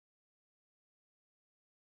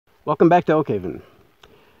Welcome back to Oakhaven.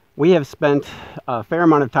 We have spent a fair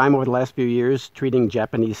amount of time over the last few years treating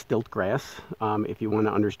Japanese stilt grass. If you want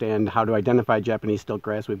to understand how to identify Japanese stilt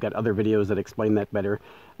grass, we've got other videos that explain that better.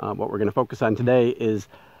 What we're going to focus on today is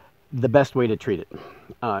the best way to treat it.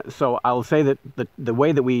 So I'll say that the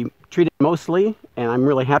way that we treat it mostly, and I'm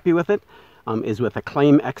really happy with it, is with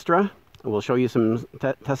Acclaim Extra. We'll show you some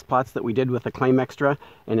test plots that we did with Acclaim Extra,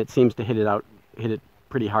 and it seems to hit it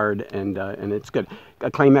pretty hard, and it's good.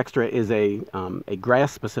 Acclaim Extra is a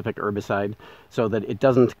grass-specific herbicide, so that it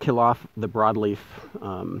doesn't kill off the broadleaf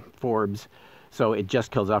forbs, so it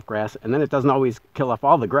just kills off grass, and then it doesn't always kill off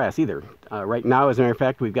all the grass either. Right now, as a matter of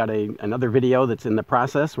fact, we've got another video that's in the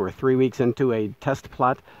process. We're 3 weeks into a test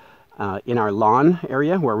plot in our lawn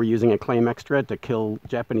area where we're using Acclaim Extra to kill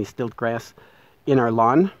Japanese stilt grass in our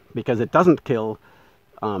lawn, because it doesn't kill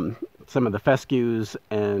some of the fescues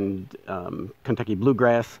and Kentucky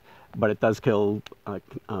bluegrass, but it does kill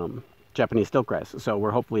Japanese stilt grass. So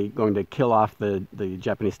we're hopefully going to kill off the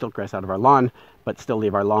Japanese stilt grass out of our lawn, but still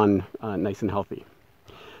leave our lawn nice and healthy.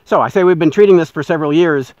 So I say we've been treating this for several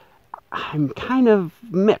years. I'm kind of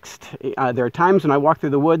mixed. There are times when I walk through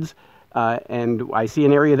the woods and I see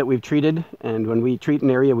an area that we've treated, and when we treat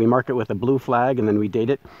an area, we mark it with a blue flag and then we date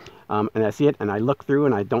it. And I see it, and I look through,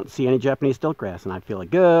 and I don't see any Japanese stilt grass, and I feel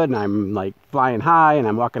good, and I'm like flying high, and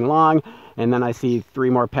I'm walking along, and then I see 3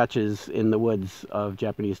 more patches in the woods of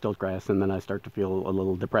Japanese stilt grass, and then I start to feel a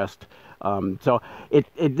little depressed. So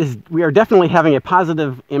we are definitely having a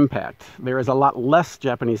positive impact. There is a lot less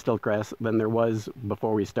Japanese stilt grass than there was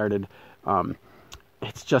before we started.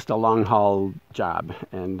 It's just a long haul job,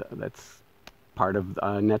 and that's part of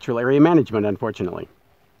natural area management, unfortunately.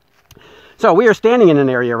 So we are standing in an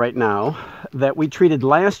area right now that we treated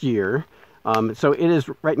last year. So it is,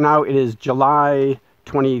 right now it is July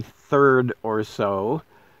 23rd or so.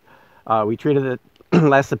 We treated it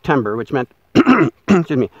last September, which meant,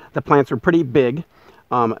 excuse me, the plants were pretty big,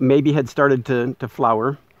 maybe had started to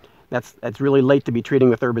flower. That's really late to be treating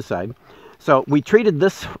with herbicide. So we treated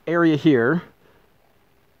this area here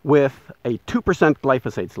with a 2%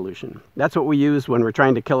 glyphosate solution. That's what we use when we're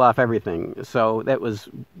trying to kill off everything. So that was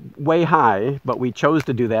way high, but we chose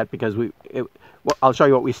to do that because well, I'll show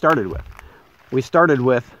you what we started with. We started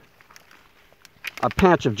with a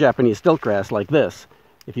patch of Japanese stilt grass like this.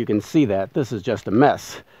 If you can see that, this is just a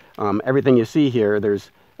mess. Everything you see here, there's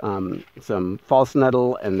some false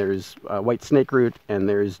nettle, and there's white snakeroot, and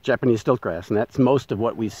there's Japanese stilt grass, and that's most of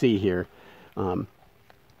what we see here.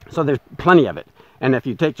 So there's plenty of it. And if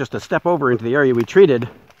you take just a step over into the area we treated,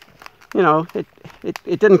 you know, it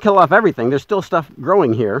didn't kill off everything. There's still stuff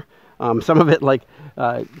growing here. Some of it, like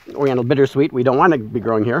Oriental bittersweet, we don't want to be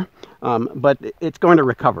growing here. But it's going to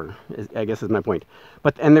recover, I guess is my point.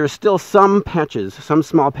 And there's still some patches, some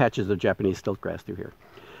small patches of Japanese stilt grass through here.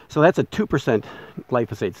 So that's a 2%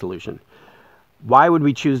 glyphosate solution. Why would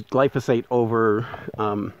we choose glyphosate over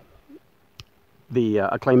the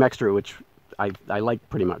Acclaim Extra, which I like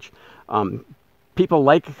pretty much? People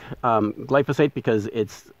like glyphosate because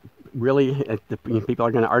it's really, people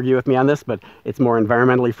are going to argue with me on this, but it's more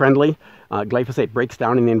environmentally friendly. Glyphosate breaks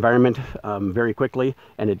down in the environment very quickly,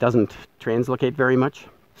 and it doesn't translocate very much.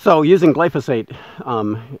 So using glyphosate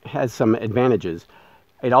has some advantages.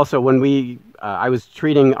 It also, when I was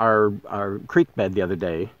treating our creek bed the other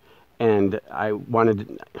day, and I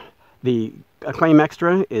wanted, the Acclaim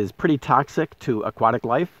Extra is pretty toxic to aquatic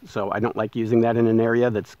life, so I don't like using that in an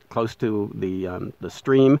area that's close to the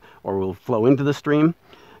stream or will flow into the stream.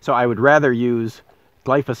 So I would rather use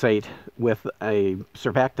glyphosate with a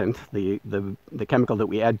surfactant, the chemical that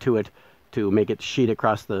we add to it to make it sheet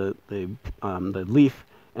across the leaf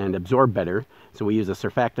and absorb better. So we use a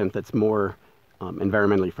surfactant that's more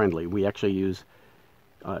environmentally friendly. We actually use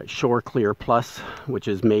Shore Clear Plus, which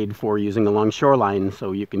is made for using along shoreline,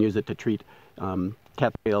 so you can use it to treat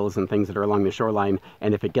cattails and things that are along the shoreline,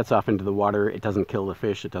 and if it gets off into the water, it doesn't kill the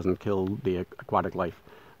fish, it doesn't kill the aquatic life.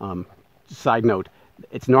 Side note,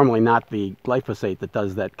 it's normally not the glyphosate that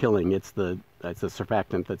does that killing, it's the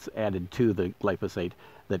surfactant that's added to the glyphosate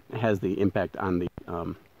that has the impact on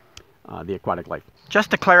the aquatic life.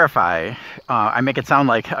 Just to clarify, I make it sound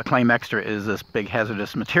like Acclaim Extra is this big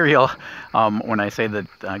hazardous material when I say that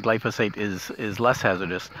glyphosate is less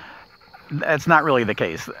hazardous. That's not really the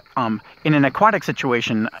case. In an aquatic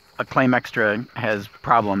situation, Acclaim Extra has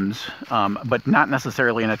problems, but not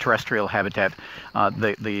necessarily in a terrestrial habitat.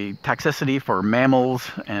 The toxicity for mammals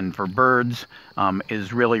and for birds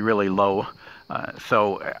is really, really low.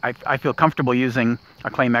 So I feel comfortable using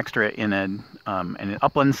Acclaim Extra in an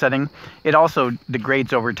upland setting. It also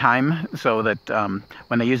degrades over time, so that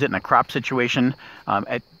when they use it in a crop situation,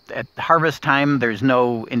 at harvest time, there's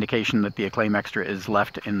no indication that the Acclaim Extra is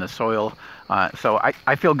left in the soil. So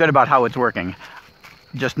I feel good about how it's working,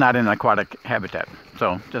 just not in aquatic habitat.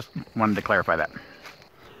 So just wanted to clarify that.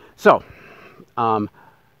 So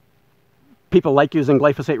people like using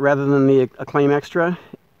glyphosate rather than the Acclaim Extra.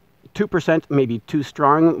 2% may be too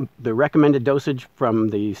strong. The recommended dosage from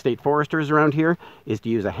the state foresters around here is to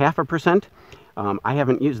use 0.5%. I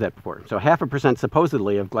haven't used that before. So 0.5%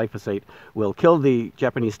 supposedly of glyphosate will kill the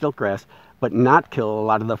Japanese stilt grass, but not kill a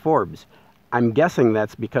lot of the forbs. I'm guessing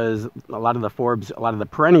that's because a lot of the forbs, a lot of the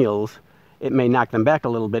perennials, it may knock them back a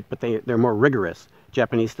little bit, but they're more rigorous.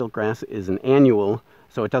 Japanese stilt grass is an annual,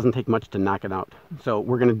 so it doesn't take much to knock it out. So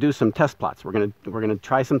we're going to do some test plots. We're going to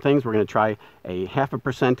try some things. We're going to try a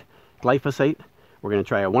 0.5% glyphosate. We're going to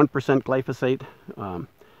try a 1% glyphosate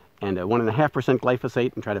and a 1.5%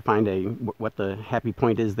 glyphosate, and try to find what the happy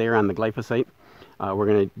point is there on the glyphosate. We're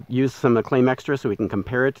going to use some Acclaim Extra so we can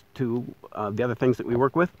compare it to the other things that we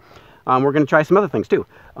work with. We're going to try some other things too.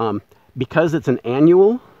 Because it's an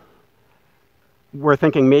annual, we're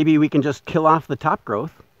thinking maybe we can just kill off the top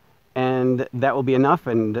growth, and that will be enough,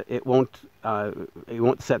 and it won't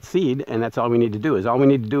set seed, and that's all we need to do. All we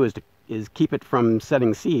need to do is keep it from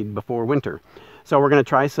setting seed before winter. So we're going to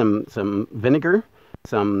try some vinegar,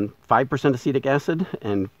 some 5% acetic acid,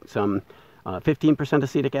 and some 15%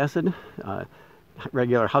 acetic acid.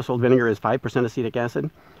 Regular household vinegar is 5% acetic acid.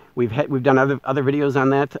 We've done other videos on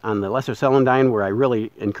that, on the lesser celandine, where I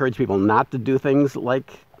really encourage people not to do things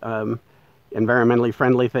like environmentally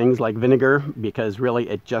friendly things like vinegar, because really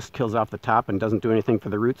it just kills off the top and doesn't do anything for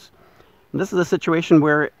the roots. And this is a situation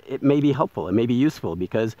where it may be helpful, it may be useful,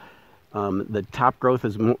 because the top growth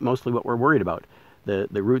is mostly what we're worried about. The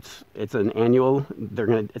roots, it's an annual,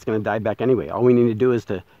 it's gonna die back anyway. All we need to do is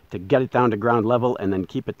to get it down to ground level and then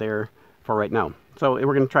keep it there for right now. So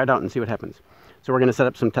we're gonna try it out and see what happens. So we're gonna set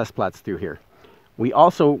up some test plots through here. We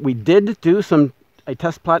did do a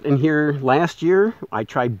test plot in here last year. I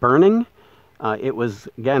tried burning. It was,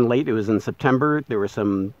 again, late. It was in September. There were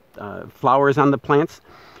some flowers on the plants.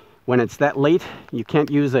 When it's that late, you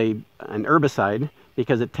can't use an herbicide,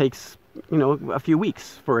 because it takes, a few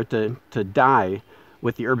weeks for it to die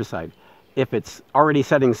with the herbicide. If it's already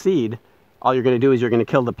setting seed, all you're going to do is you're going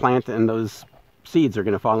to kill the plant, and those seeds are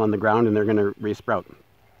going to fall on the ground and they're going to resprout.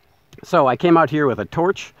 So I came out here with a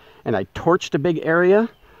torch, and I torched a big area.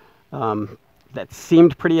 That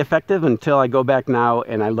seemed pretty effective until I go back now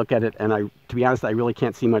and I look at it, and to be honest, I really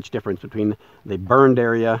can't see much difference between the burned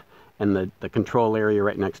area and the control area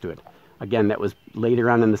right next to it. Again, that was later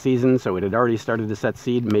on in the season, so it had already started to set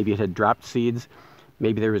seed. Maybe it had dropped seeds.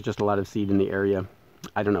 Maybe there was just a lot of seed in the area.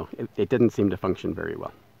 I don't know. It didn't seem to function very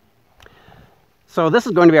well. So this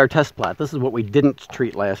is going to be our test plot. This is what we didn't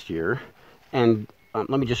treat last year. And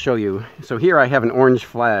let me just show you. So here I have an orange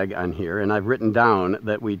flag on here, and I've written down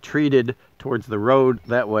that we treated towards the road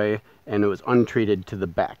that way, and it was untreated to the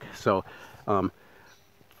back. So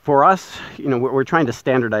for us, we're trying to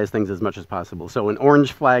standardize things as much as possible. So an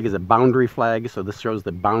orange flag is a boundary flag, so this shows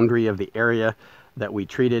the boundary of the area that we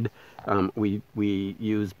treated. We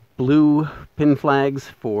use blue pin flags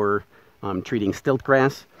for treating stilt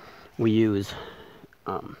grass. We use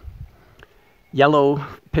yellow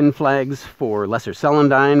pin flags for lesser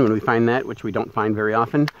celandine when we find that, which we don't find very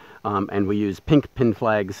often. And we use pink pin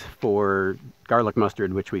flags for garlic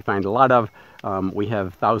mustard, which we find a lot of. We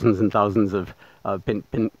have thousands and thousands of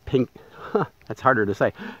pink, that's harder to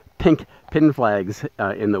say, pink pin flags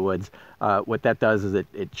in the woods. What that does is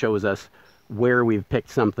it shows us where we've picked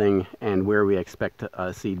something and where we expect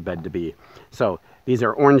a seed bed to be. So these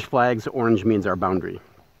are orange flags. Orange means our boundary.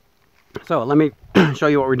 So let me show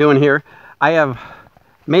you what we're doing here. I have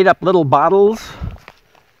made up little bottles.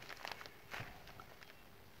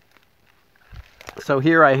 So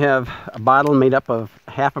here I have a bottle made up of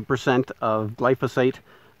 0.5% of glyphosate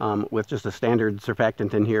with just a standard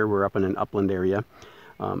surfactant in here. We're up in an upland area.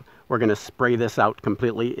 We're going to spray this out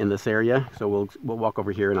completely in this area. So we'll walk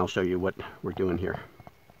over here and I'll show you what we're doing here.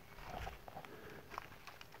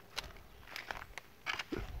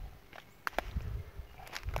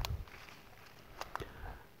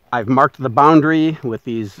 I've marked the boundary with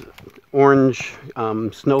these orange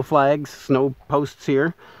snow flags, snow posts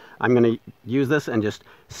here. I'm going to use this and just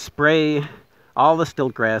spray all the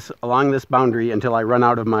stilt grass along this boundary until I run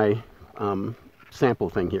out of my sample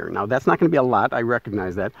thing here. Now that's not going to be a lot, I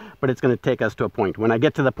recognize that, but it's going to take us to a point. When I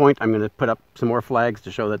get to the point, I'm going to put up some more flags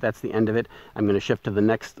to show that that's the end of it. I'm going to shift to the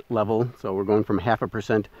next level. So we're going from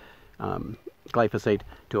 0.5% glyphosate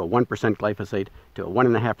to a 1% glyphosate to a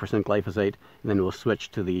 1.5% glyphosate, and then we'll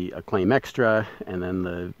switch to the Acclaim Extra and then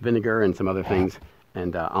the vinegar and some other things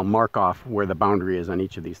and I'll mark off where the boundary is on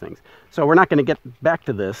each of these things. So we're not going to get back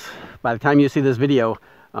to this. By the time you see this video,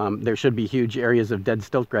 there should be huge areas of dead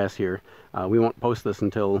stilt grass here. We won't post this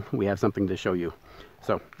until we have something to show you.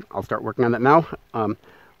 So I'll start working on that now.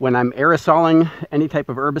 When I'm aerosoling any type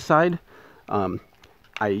of herbicide,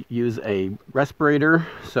 I use a respirator.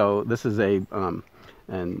 So this is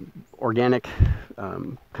an organic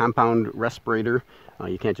compound respirator.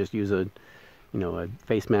 You can't just use a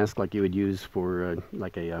face mask like you would use for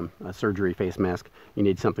like a surgery face mask. You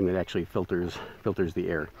need something that actually filters the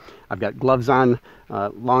air. I've got gloves on,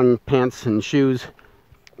 long pants and shoes.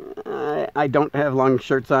 I don't have long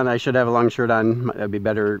shirts on. I should have a long shirt on. That'd be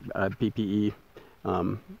better PPE.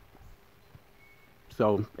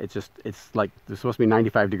 So it's like there's supposed to be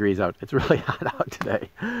 95 degrees out. It's really hot out today.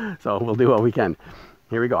 So we'll do what we can.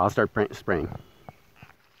 Here we go. I'll start spraying.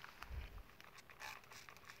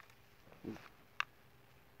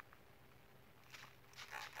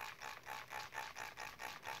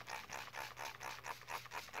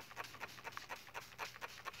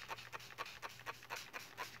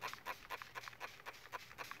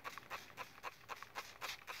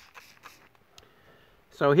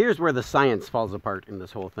 So here's where the science falls apart in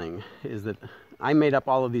this whole thing, is that I made up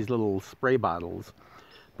all of these little spray bottles,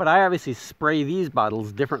 but I obviously spray these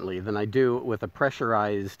bottles differently than I do with a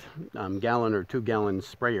pressurized gallon or 2-gallon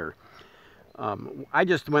sprayer. I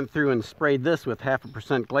just went through and sprayed this with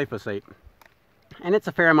 0.5% glyphosate, and it's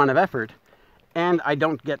a fair amount of effort, and I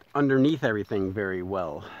don't get underneath everything very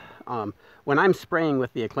well. When I'm spraying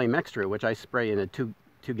with the Acclaim Extra, which I spray in a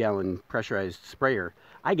 2-gallon pressurized sprayer,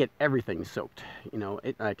 I get everything soaked.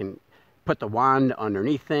 I can put the wand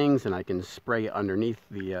underneath things, and I can spray underneath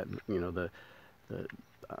the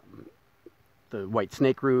white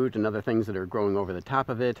snake root and other things that are growing over the top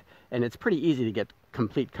of it, and it's pretty easy to get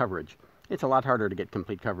complete coverage. It's a lot harder to get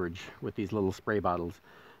complete coverage with these little spray bottles.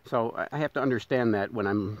 So I have to understand that when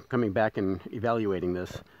I'm coming back and evaluating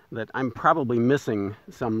this, that I'm probably missing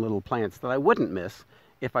some little plants that I wouldn't miss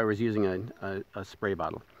if I was using a spray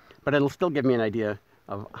bottle. But it'll still give me an idea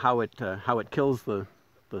of how it kills the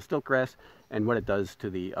stilt grass and what it does to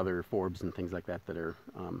the other forbs and things like that that are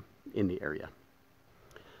in the area.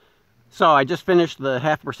 So I just finished the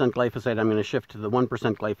 0.5% glyphosate. I'm going to shift to the 1%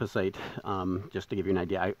 glyphosate just to give you an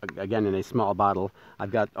idea. Again, in a small bottle.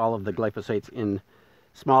 I've got all of the glyphosates in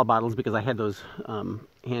small bottles because I had those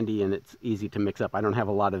handy and it's easy to mix up. I don't have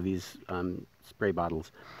a lot of these spray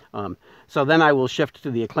bottles. So then I will shift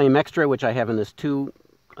to the Acclaim Extra, which I have in this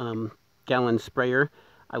 2-gallon sprayer.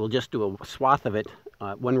 I will just do a swath of it.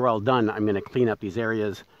 When we're all done, I'm going to clean up these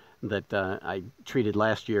areas that I treated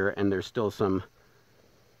last year, and there's still some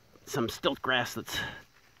stilt grass that's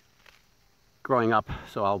growing up.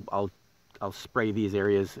 So I'll spray these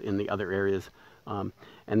areas in the other areas, and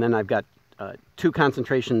then I've got 2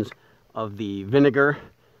 concentrations of the vinegar.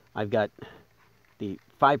 I've got the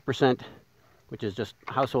 5%, which is just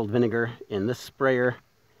household vinegar, in this sprayer,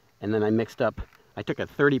 and then I took a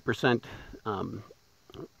 30%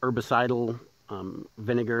 herbicidal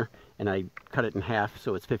vinegar, and I cut it in half,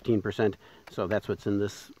 so it's 15%. So that's what's in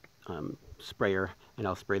this sprayer, and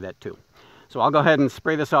I'll spray that too. So I'll go ahead and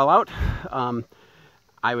spray this all out.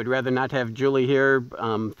 I would rather not have Julie here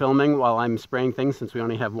filming while I'm spraying things, since we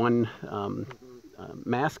only have one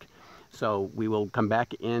mask. So we will come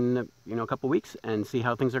back in a couple weeks and see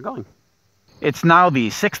how things are going. It's now the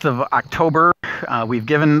 6th of October. We've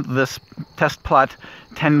given this test plot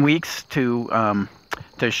 10 weeks to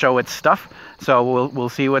show its stuff. So we'll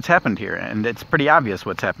see what's happened here, and it's pretty obvious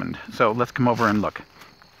what's happened. So let's come over and look.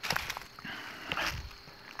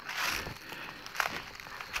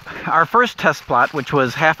 Our first test plot, which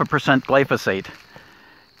was 0.5% glyphosate,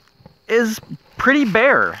 is pretty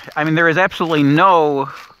bare. I mean, there is absolutely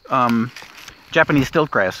no Japanese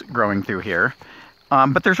stilt grass growing through here.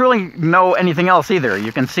 But there's really no anything else either.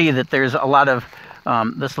 You can see that there's a lot of,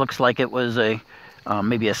 this looks like it was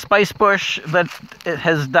maybe a spice bush that it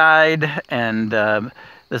has died, and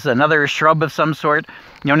this is another shrub of some sort.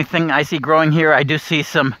 The only thing I see growing here, I do see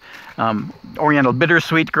some Oriental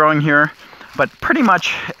bittersweet growing here, but pretty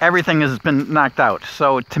much everything has been knocked out.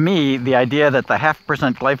 So to me, the idea that the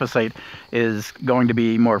 0.5% glyphosate is going to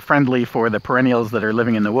be more friendly for the perennials that are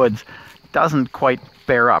living in the woods doesn't quite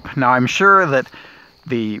bear up. Now, I'm sure that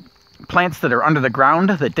the plants that are under the ground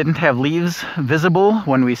that didn't have leaves visible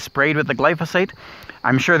when we sprayed with the glyphosate,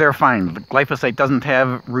 I'm sure they're fine. The glyphosate doesn't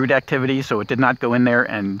have root activity, so it did not go in there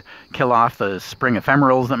and kill off the spring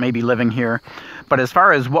ephemerals that may be living here. But as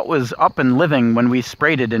far as what was up and living when we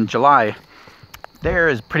sprayed it in July, there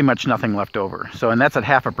is pretty much nothing left over. So, and that's at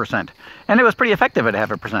 0.5%. And it was pretty effective at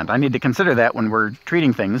 0.5%. I need to consider that when we're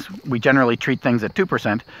treating things. We generally treat things at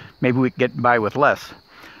 2%. Maybe we get by with less.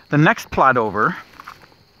 The next plot over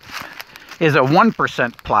is a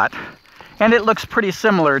 1% plot, and it looks pretty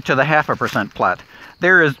similar to the 0.5% plot.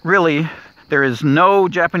 There is no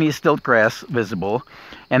Japanese stilt grass visible,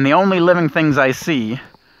 and the only living things I see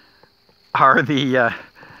are the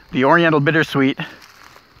oriental bittersweet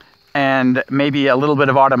and maybe a little bit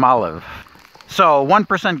of autumn olive. So 1%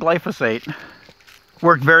 glyphosate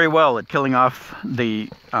worked very well at killing off the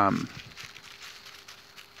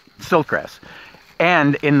stilt grass.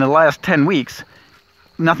 And in the last 10 weeks,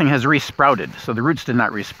 nothing has resprouted, so the roots did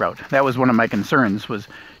not resprout. That was one of my concerns, was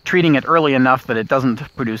treating it early enough that it doesn't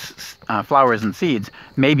produce flowers and seeds.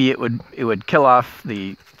 Maybe it would kill off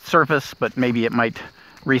the surface, but maybe it might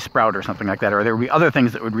resprout or something like that, or there would be other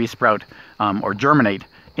things that would resprout or germinate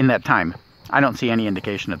in that time. I don't see any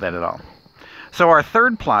indication of that at all. So our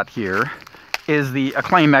third plot here is the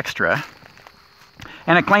Acclaim Extra.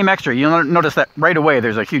 And Acclaim Extra, you'll notice that right away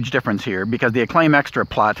there's a huge difference here, because the Acclaim Extra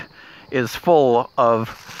plot is full of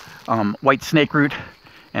white snakeroot,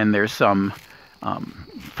 and there's some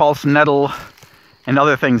false nettle and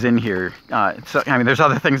other things in here. So, I mean, there's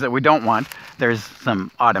other things that we don't want. There's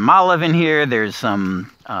some autumn olive in here, there's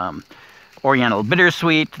some oriental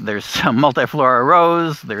bittersweet, there's some multiflora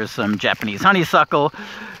rose, there's some Japanese honeysuckle.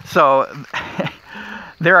 So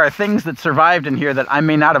there are things that survived in here that I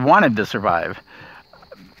may not have wanted to survive.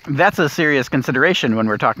 That's a serious consideration when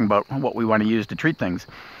we're talking about what we want to use to treat things.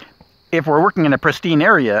 If we're working in a pristine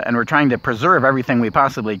area and we're trying to preserve everything we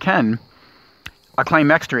possibly can, Acclaim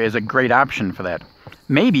Extra is a great option for that.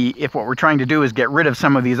 Maybe if what we're trying to do is get rid of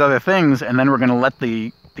some of these other things, and then we're going to let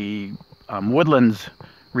the woodlands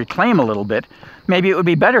reclaim a little bit, maybe it would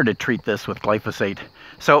be better to treat this with glyphosate.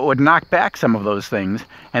 So it would knock back some of those things,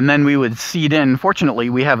 and then we would seed in. Fortunately,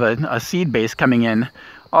 we have a seed base coming in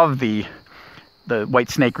of the white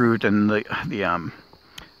snakeroot and the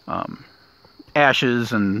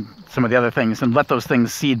ashes and some of the other things, and let those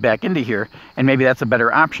things seed back into here, and maybe that's a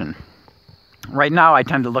better option. Right now, I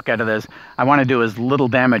tend to look at it as I want to do as little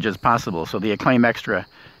damage as possible, so the Acclaim Extra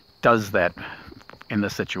does that in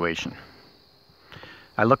this situation.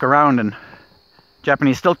 I look around and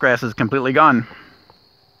Japanese stilt grass is completely gone.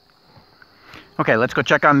 Okay, let's go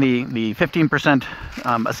check on the 15%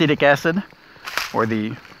 acetic acid, or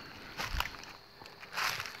the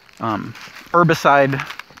herbicide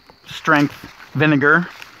strength vinegar.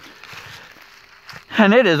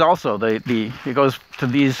 And it is also it goes to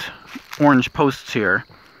these orange posts here.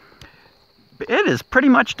 It is pretty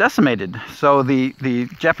much decimated. So the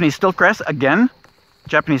Japanese stilt grass, again,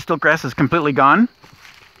 Japanese stilt grass is completely gone.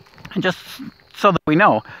 And just so that we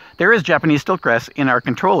know, there is Japanese stilt grass in our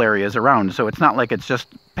control areas around, so it's not like it's just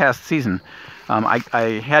past season.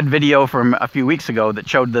 I had video from a few weeks ago that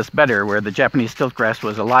showed this better, where the Japanese stilt grass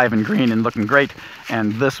was alive and green and looking great,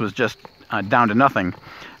 and this was just down to nothing.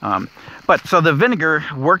 But so the vinegar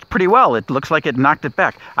worked pretty well. It looks like it knocked it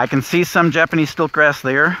back. I can see some Japanese stilt grass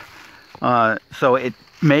there, so it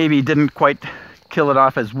maybe didn't quite kill it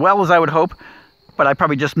off as well as I would hope, but I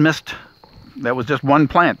probably just missed. That was just one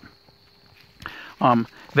plant.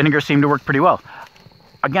 Vinegar seemed to work pretty well.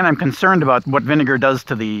 Again, I'm concerned about what vinegar does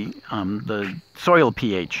to the soil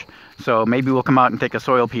pH. So maybe we'll come out and take a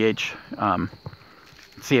soil pH,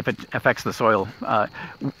 see if it affects the soil.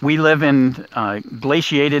 We live in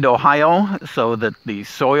glaciated Ohio, so that the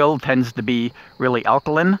soil tends to be really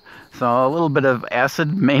alkaline. So a little bit of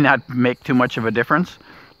acid may not make too much of a difference,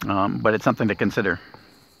 but it's something to consider.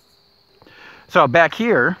 So back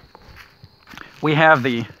here, we have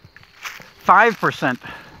the 5%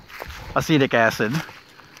 acetic acid.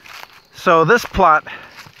 So this plot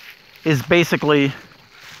is basically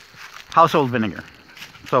household vinegar.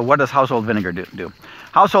 So what does household vinegar do?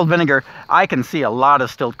 Household vinegar, I can see a lot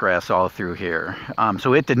of stilt grass all through here.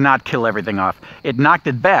 So it did not kill everything off. It knocked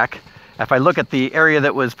it back. If I look at the area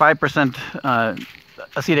that was 5%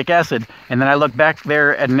 acetic acid, and then I look back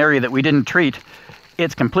there at an area that we didn't treat,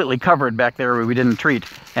 it's completely covered back there where we didn't treat,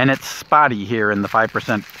 and it's spotty here in the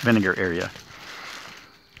 5% vinegar area.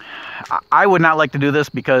 I would not like to do this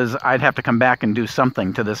because I'd have to come back and do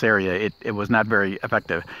something to this area. It was not very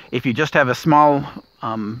effective. If you just have a small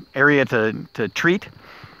area to treat,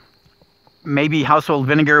 maybe household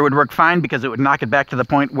vinegar would work fine, because it would knock it back to the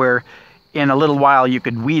point where in a little while you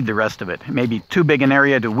could weed the rest of it. Maybe too big an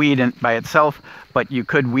area to weed by itself, but you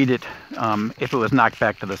could weed it if it was knocked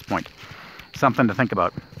back to this point. Something to think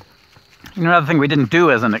about. Another thing we didn't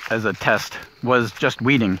do as a test was just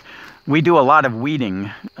weeding. we do a lot of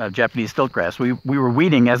weeding of Japanese stilt grass. We were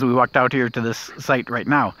weeding as we walked out here to this site right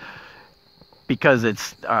now, because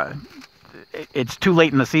it's too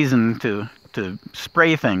late in the season to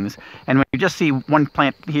spray things. And when you just see one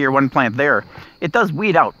plant here, one plant there, it does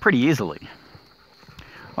weed out pretty easily.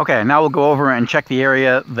 Okay, now we'll go over and check the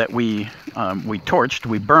area that we torched,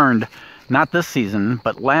 we burned, not this season,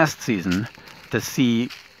 but last season, to see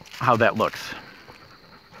how that looks.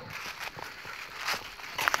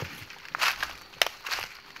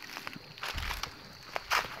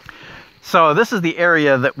 So this is the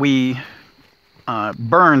area that we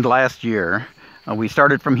burned last year. We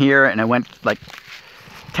started from here and it went like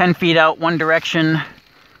 10 feet out one direction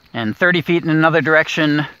and 30 feet in another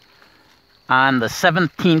direction on the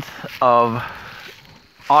 17th of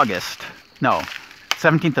August, no,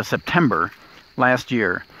 17th of September last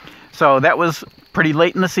year. So that was pretty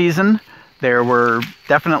late in the season. There were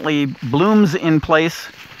definitely blooms in place.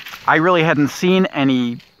 I really hadn't seen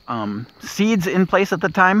any seeds in place at the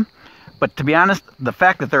time, but to be honest, the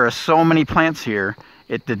fact that there are so many plants here,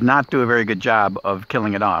 it did not do a very good job of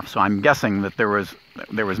killing it off. So I'm guessing that there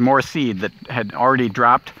was more seed that had already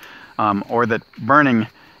dropped, or that burning,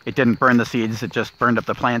 it didn't burn the seeds, it just burned up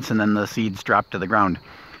the plants and then the seeds dropped to the ground.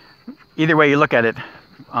 Either way you look at it,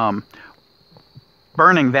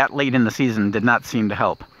 burning that late in the season did not seem to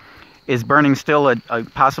help. Is burning still a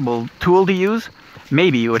possible tool to use?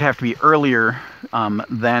 Maybe. It would have to be earlier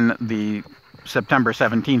than the September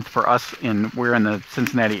 17th for us. We're in the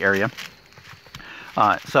Cincinnati area.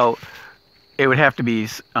 So it would have to be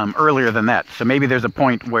earlier than that. So maybe there's a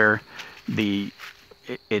point where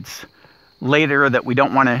it's later, that we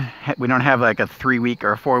don't have like a 3-week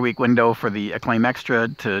or a 4-week window for the Acclaim Extra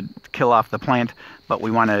to kill off the plant, but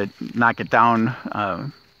we want to knock it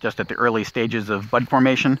down just at the early stages of bud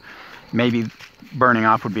formation. Maybe burning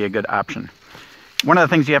off would be a good option. One of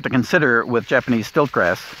the things you have to consider with Japanese stilt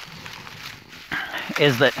grass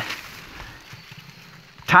is that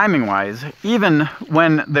timing-wise, even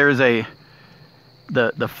when there's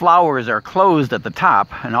the flowers are closed at the top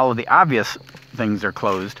and all of the obvious things are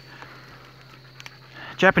closed,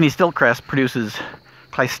 Japanese stilt grass produces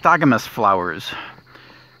cleistogamous flowers.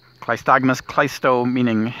 Cleistogamous, cleisto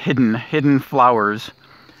meaning hidden flowers,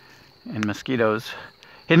 and mosquitoes.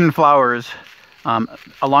 Hidden flowers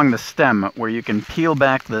along the stem, where you can peel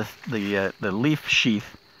back the leaf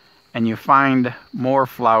sheath and you find more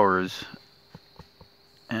flowers.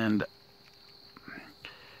 And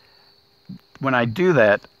when I do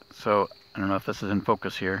that, so I don't know if this is in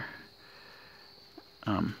focus here.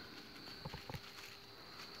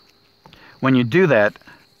 When you do that,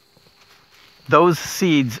 those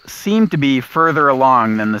seeds seem to be further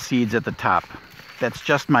along than the seeds at the top. That's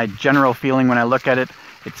just my general feeling when I look at it.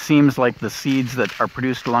 It seems like the seeds that are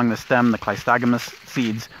produced along the stem, the cleistogamous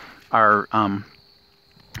seeds, or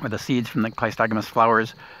the seeds from the cleistogamous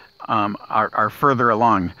flowers, are further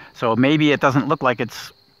along. So maybe it doesn't look like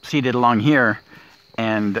it's seeded along here,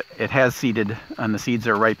 and it has seeded, and the seeds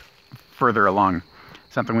are ripe further along.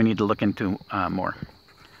 Something we need to look into more.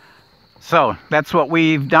 So that's what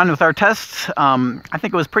we've done with our tests. I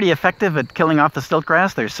think it was pretty effective at killing off the stilt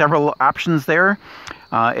grass. There's several options there.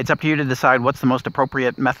 It's up to you to decide what's the most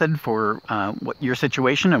appropriate method for what your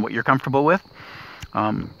situation and what you're comfortable with.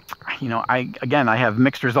 You know, I have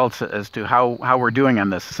mixed results as to how we're doing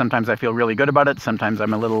on this. Sometimes I feel really good about it. Sometimes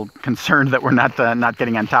I'm a little concerned that we're not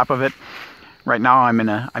getting on top of it. Right now, I'm in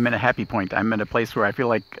a happy point. I'm in a place where I feel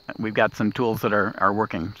like we've got some tools that are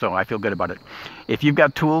working, so I feel good about it. If you've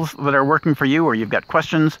got tools that are working for you, or you've got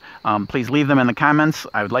questions, please leave them in the comments.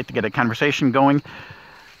 I would like to get a conversation going.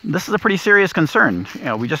 This is a pretty serious concern. You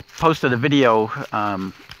know, we just posted a video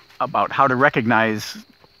about how to recognize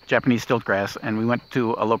Japanese stilt grass, and we went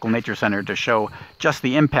to a local nature center to show just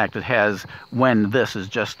the impact it has when this is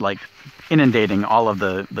just like inundating all of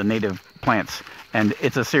the native plants, and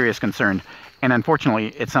it's a serious concern. And unfortunately,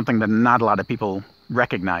 it's something that not a lot of people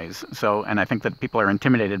recognize. So, and I think that people are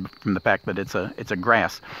intimidated from the fact that it's a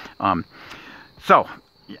grass. So,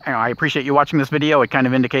 I appreciate you watching this video. It kind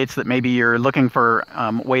of indicates that maybe you're looking for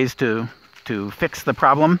ways to fix the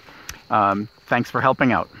problem. Thanks for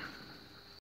helping out.